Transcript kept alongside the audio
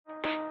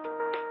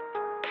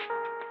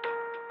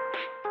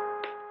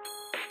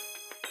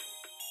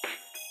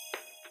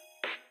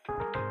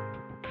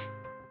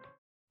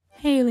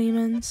Hey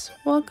Leamons,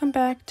 welcome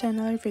back to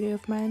another video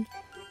of mine.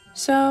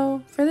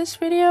 So, for this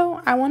video,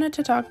 I wanted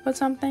to talk about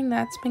something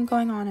that's been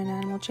going on in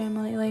Animal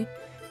Jam lately.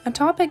 A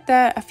topic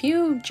that a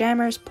few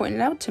jammers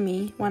pointed out to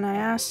me when I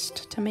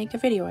asked to make a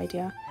video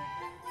idea.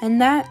 And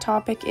that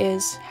topic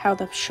is how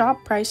the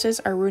shop prices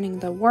are ruining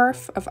the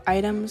worth of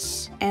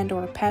items and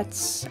or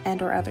pets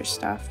and or other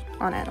stuff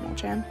on Animal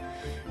Jam.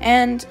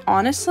 And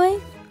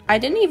honestly, I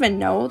didn't even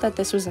know that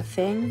this was a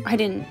thing. I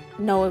didn't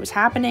know it was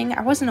happening.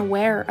 I wasn't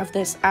aware of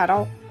this at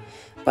all.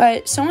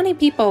 But so many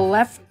people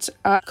left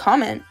a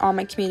comment on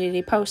my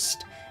community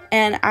post,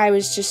 and I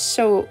was just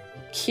so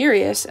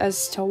curious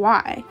as to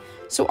why.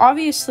 So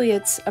obviously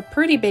it's a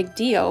pretty big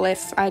deal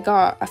if I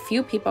got a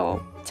few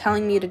people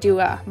telling me to do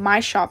a My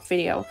Shop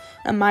video,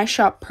 a My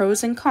Shop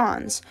pros and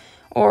cons,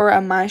 or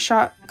a My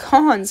Shop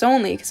cons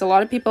only, because a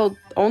lot of people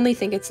only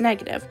think it's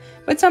negative.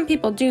 But some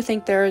people do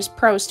think there's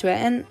pros to it,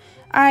 and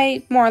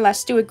I more or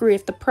less do agree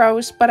with the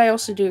pros, but I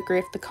also do agree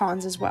with the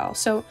cons as well.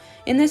 So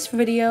in this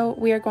video,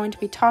 we are going to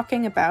be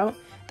talking about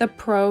the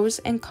pros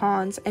and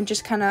cons and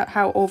just kind of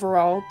how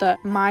overall the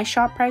My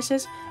Shop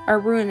prices are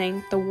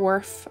ruining the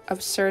worth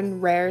of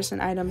certain rares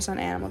and items on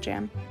Animal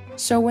Jam.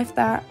 So with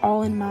that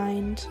all in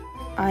mind,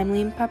 I'm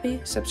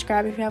Leamonpuppy,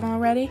 subscribe if you haven't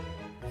already,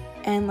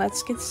 and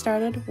let's get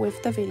started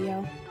with the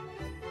video.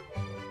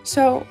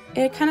 So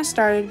it kind of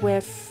started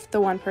with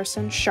the one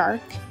person,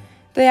 Shark.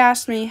 They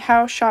asked me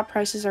how shop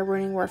prices are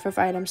ruining worth of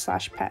items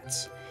 /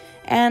 pets.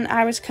 And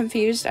I was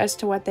confused as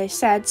to what they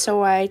said,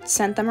 so I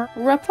sent them a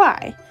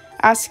reply,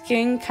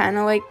 asking kind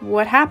of like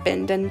what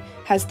happened and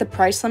has the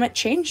price limit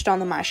changed on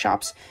the My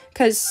Shops?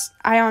 Because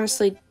I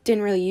honestly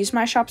didn't really use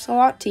My Shops a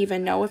lot to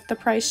even know if the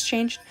price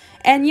changed.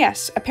 And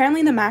yes,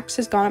 apparently the max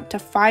has gone up to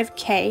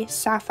 5k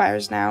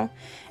Sapphires now,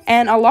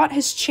 and a lot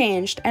has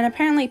changed, and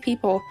apparently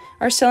people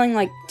are selling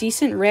like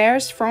decent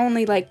rares for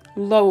only like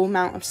low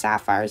amount of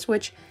Sapphires,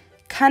 which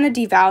kind of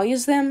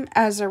devalues them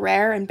as a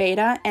rare and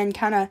beta and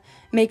kind of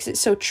makes it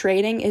so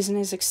trading isn't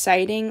as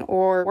exciting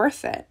or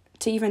worth it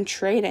to even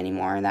trade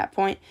anymore at that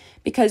point,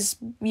 because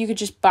you could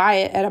just buy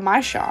it at a My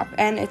Shop.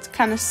 And it's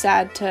kind of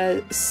sad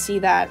to see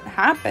that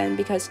happen,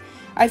 because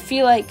I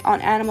feel like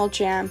on Animal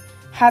Jam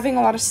having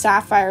a lot of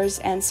Sapphires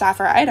and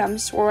Sapphire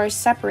items were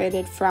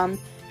separated from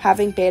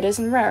having betas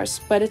and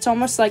rares, but it's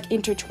almost like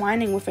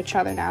intertwining with each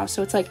other now.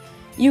 So it's like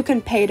you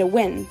can pay to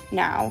win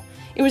now.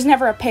 It was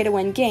never a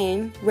pay-to-win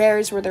game.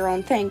 Rares were their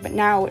own thing, but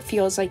now it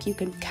feels like you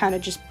can kind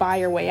of just buy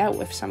your way out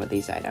with some of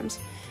these items.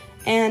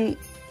 And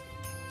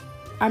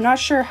I'm not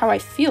sure how I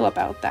feel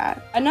about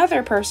that.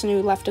 Another person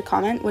who left a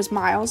comment was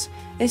Miles.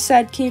 They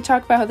said, can you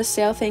talk about how the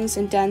sale things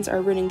and dens are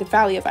ruining the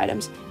value of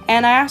items?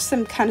 And I asked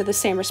them kind of the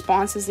same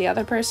response as the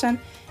other person,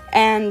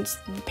 and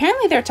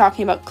apparently they're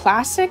talking about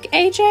Classic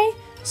AJ,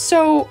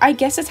 so I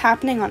guess it's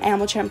happening on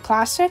Animal Jam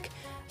Classic.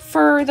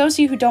 For those of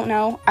you who don't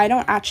know, I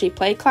don't actually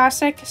play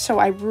Classic, so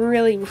I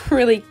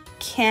really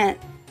can't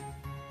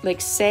like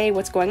say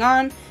what's going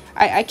on.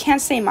 I can't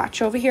say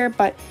much over here,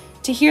 but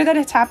to hear that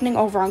it's happening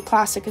over on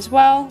Classic as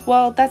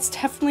well, that's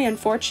definitely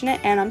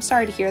unfortunate, and I'm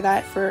sorry to hear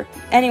that for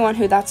anyone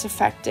who that's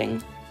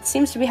affecting. It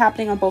seems to be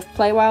happening on both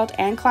Playwild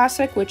and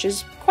Classic, which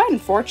is quite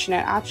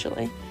unfortunate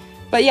actually.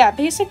 But yeah,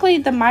 basically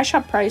the My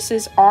Shop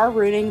prices are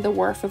ruining the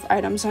worth of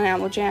items on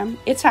Animal Jam.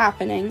 It's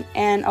happening,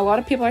 and a lot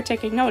of people are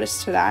taking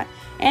notice to that.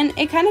 And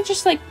it kind of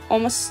just like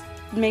almost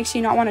makes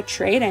you not want to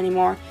trade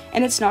anymore.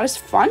 And it's not as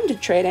fun to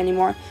trade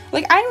anymore.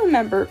 Like I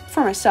remember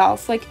for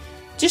myself, like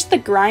just the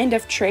grind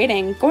of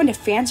trading, going to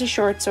Fancy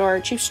Shorts or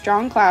Cheap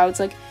Strong Clouds,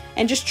 like,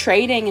 and just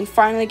trading and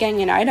finally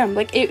getting an item.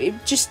 Like it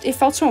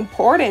felt so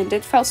important.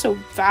 It felt so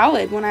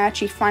valid when I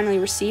actually finally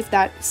received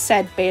that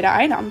said beta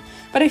item.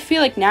 But I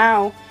feel like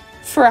now,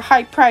 for a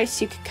high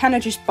price, you could kind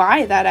of just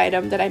buy that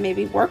item that I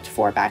maybe worked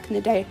for back in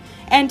the day.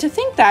 And to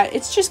think that,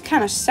 it's just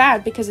kind of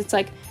sad, because it's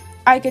like,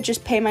 I could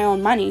just pay my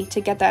own money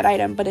to get that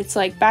item, but it's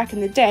like back in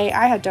the day,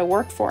 I had to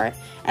work for it.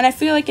 And I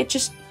feel like it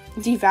just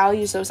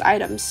devalues those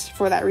items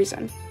for that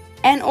reason.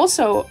 And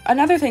also,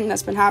 another thing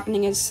that's been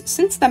happening is,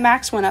 since the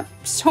max went up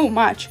so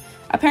much,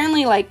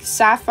 apparently like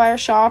Sapphire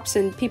shops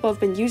and people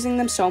have been using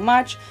them so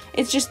much,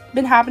 it's just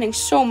been happening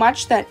so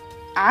much that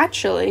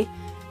actually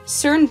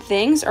certain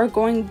things are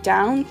going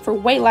down for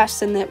way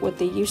less than what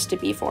they used to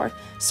be for.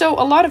 So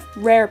a lot of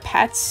rare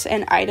pets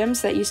and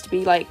items that used to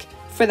be like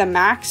for the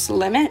max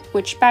limit,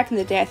 which back in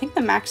the day I think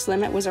the max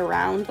limit was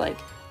around like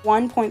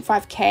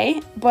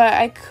 1.5k, but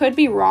I could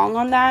be wrong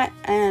on that,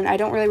 and I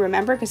don't really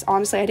remember because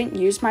honestly I didn't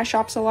use My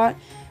Shops a lot.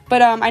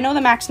 But I know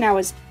the max now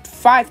is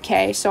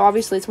 5k, so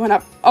obviously it's went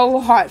up a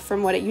lot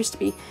from what it used to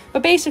be.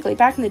 But basically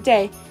back in the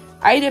day,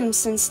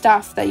 items and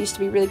stuff that used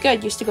to be really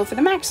good used to go for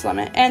the max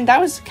limit, and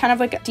that was kind of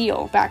like a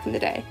deal back in the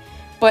day.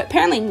 But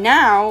apparently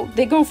now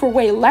they go for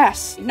way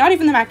less, not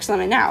even the max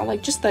limit now,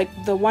 like just like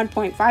the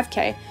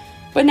 1.5k.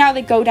 But now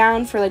they go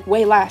down for like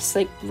way less,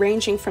 like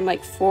ranging from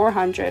like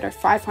 400 or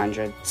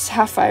 500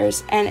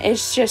 Sapphires, and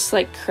it's just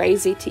like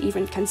crazy to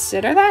even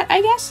consider that,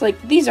 I guess.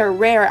 Like these are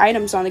rare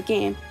items on the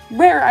game,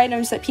 rare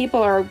items that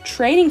people are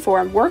trading for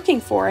and working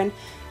for, and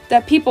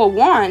that people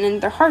want, and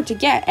they're hard to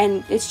get,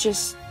 and it's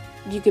just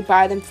you could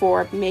buy them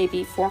for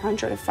maybe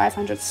 400 or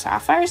 500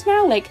 sapphires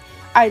now. Like,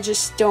 I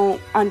just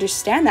don't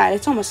understand that.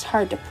 It's almost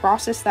hard to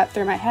process that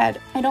through my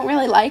head. I don't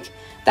really like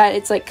that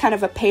it's like kind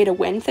of a pay to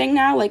win thing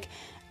now. Like,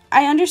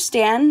 I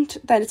understand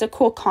that it's a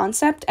cool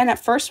concept, and at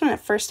first when it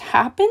first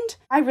happened,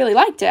 I really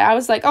liked it. I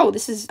was like, oh,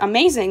 this is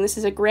amazing, this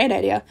is a great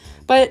idea.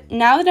 But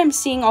now that I'm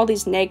seeing all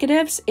these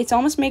negatives, it's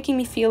almost making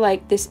me feel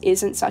like this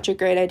isn't such a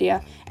great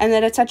idea, and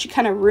that it's actually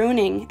kind of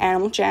ruining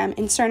Animal Jam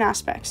in certain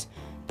aspects.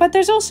 But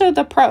there's also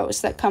the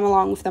pros that come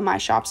along with the My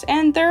Shops,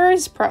 and there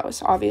is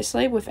pros,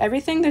 obviously. With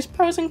everything, there's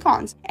pros and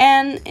cons.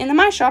 And in the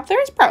My Shop,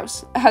 there is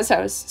pros, as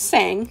I was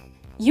saying.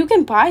 You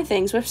can buy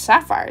things with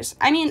sapphires.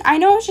 I mean, I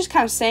know I was just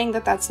kind of saying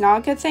that that's not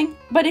a good thing,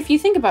 but if you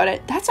think about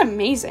it, that's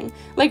amazing.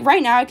 Like,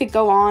 right now I could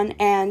go on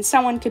and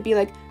someone could be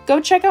like, go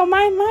check out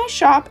my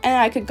shop, and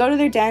I could go to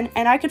their den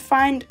and I could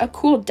find a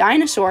cool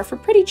dinosaur for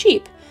pretty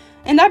cheap.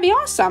 And that'd be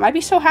awesome. I'd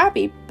be so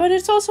happy. But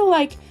it's also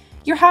like,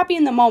 you're happy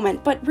in the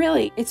moment, but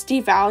really it's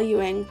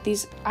devaluing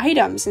these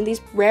items and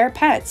these rare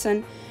pets,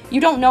 and you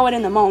don't know it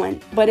in the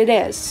moment, but it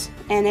is.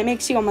 And it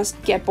makes you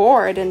almost get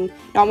bored and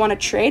not want to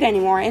trade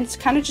anymore. And it's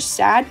kind of just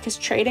sad because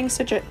trading is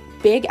such a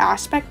big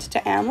aspect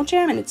to Animal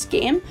Jam and its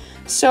game.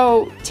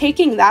 So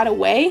taking that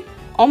away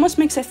almost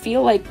makes it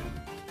feel like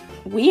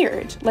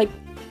weird. Like,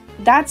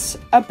 that's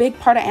a big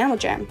part of Animal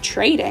Jam,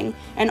 trading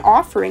and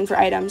offering for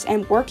items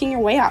and working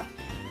your way up.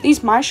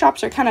 These My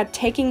Shops are kind of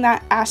taking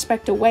that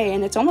aspect away,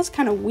 and it's almost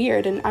kind of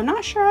weird, and I'm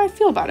not sure how I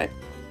feel about it.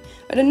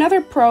 But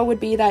another pro would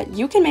be that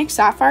you can make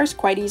sapphires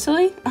quite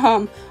easily.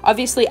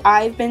 Obviously,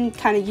 I've been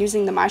kind of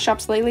using the My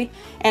Shops lately,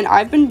 and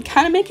I've been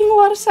kind of making a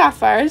lot of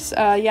sapphires,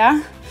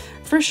 yeah,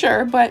 for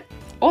sure. But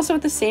also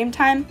at the same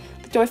time,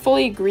 do I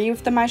fully agree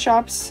with the My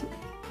Shops?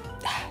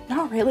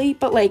 Not really,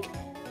 but like,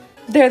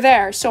 they're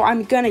there, so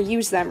I'm gonna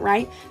use them,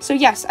 right? So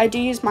yes, I do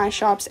use My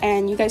Shops,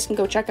 and you guys can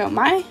go check out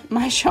my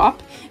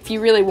shop if you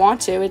really want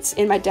to. It's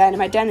in my den, and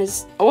my den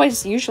is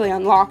always usually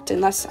unlocked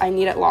unless I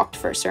need it locked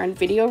for a certain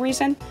video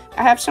reason.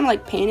 I have some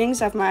like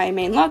paintings of my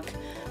main look,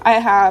 I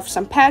have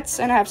some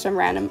pets, and I have some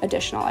random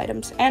additional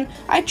items. And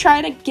I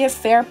try to give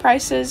fair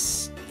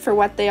prices for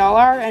what they all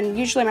are, and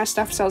usually my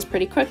stuff sells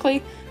pretty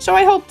quickly, so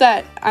I hope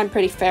that I'm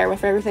pretty fair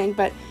with everything.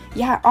 But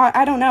yeah,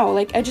 I don't know,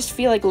 like, I just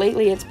feel like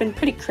lately it's been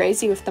pretty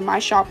crazy with the My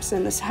Shops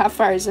and the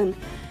sapphires, and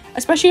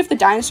especially with the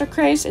dinosaur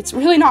craze, it's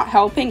really not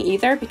helping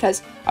either,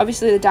 because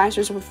obviously the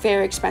dinosaurs were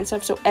very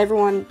expensive, so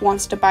everyone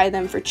wants to buy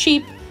them for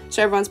cheap,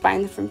 so everyone's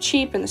buying them from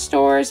cheap in the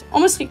stores.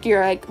 Almost like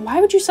you're like, why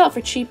would you sell it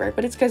for cheaper?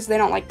 But it's because they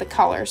don't like the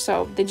color,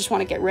 so they just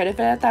want to get rid of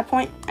it at that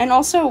point. And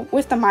also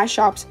with the My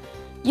Shops,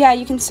 yeah,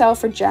 you can sell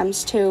for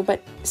gems too,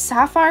 but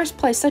sapphires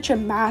play such a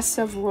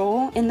massive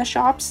role in the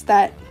shops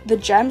that the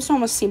gems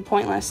almost seem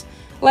pointless.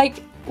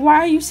 Like, why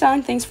are you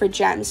selling things for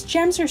gems?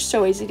 Gems are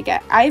so easy to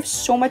get. I have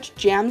so much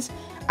gems,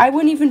 I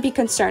wouldn't even be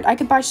concerned. I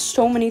could buy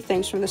so many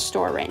things from the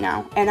store right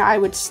now, and I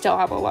would still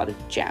have a lot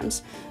of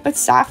gems. But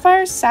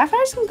sapphires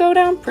can go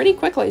down pretty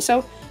quickly,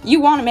 so you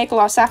want to make a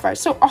lot of sapphires.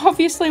 So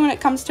obviously when it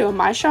comes to a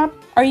My Shop,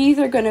 are you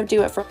either going to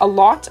do it for a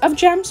lot of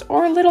gems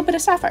or a little bit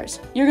of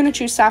sapphires? You're going to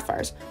choose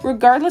sapphires.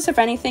 Regardless of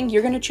anything,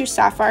 you're going to choose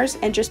sapphires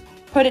and just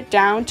put it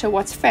down to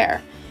what's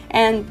fair.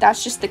 And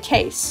that's just the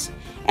case.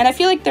 And I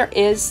feel like there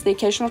is the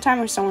occasional time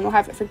where someone will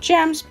have it for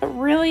gems, but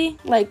really,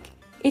 like,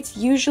 it's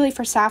usually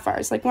for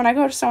sapphires. Like, when I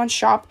go to someone's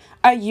shop,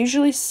 I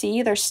usually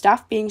see their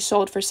stuff being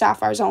sold for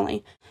sapphires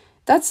only.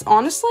 That's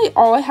honestly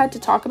all I had to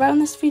talk about in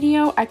this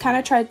video. I kind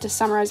of tried to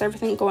summarize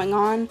everything going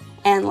on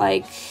and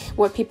like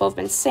what people have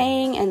been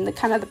saying and the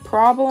kind of the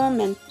problem.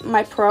 And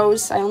my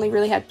pros, I only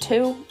really had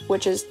two,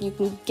 which is you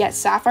can get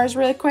sapphires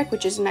really quick,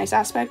 which is a nice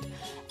aspect,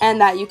 and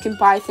that you can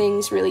buy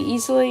things really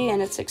easily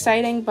and it's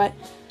exciting, but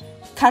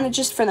kind of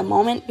just for the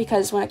moment,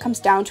 because when it comes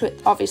down to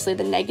it, obviously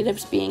the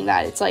negatives being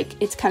that it's like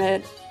it's kind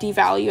of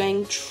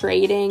devaluing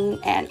trading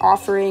and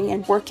offering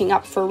and working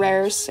up for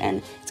rares,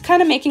 and it's kind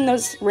of making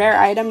those rare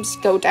items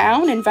go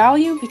down in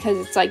value because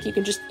it's like you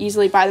can just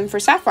easily buy them for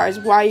sapphires.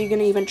 Why are you going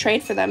to even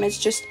trade for them? It's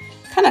just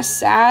kind of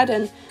sad,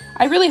 and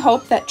I really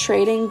hope that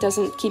trading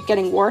doesn't keep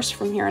getting worse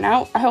from here on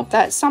out. I hope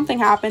that something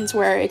happens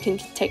where it can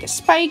take a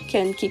spike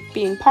and keep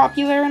being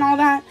popular and all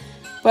that,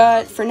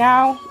 but for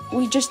now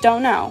we just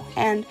don't know.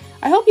 And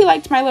I hope you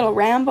liked my little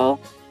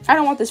ramble. I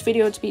don't want this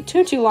video to be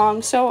too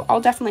long, so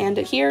I'll definitely end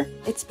it here.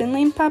 It's been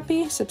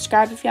Leamonpuppy.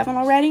 Subscribe if you haven't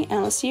already, and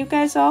I'll see you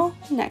guys all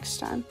next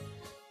time.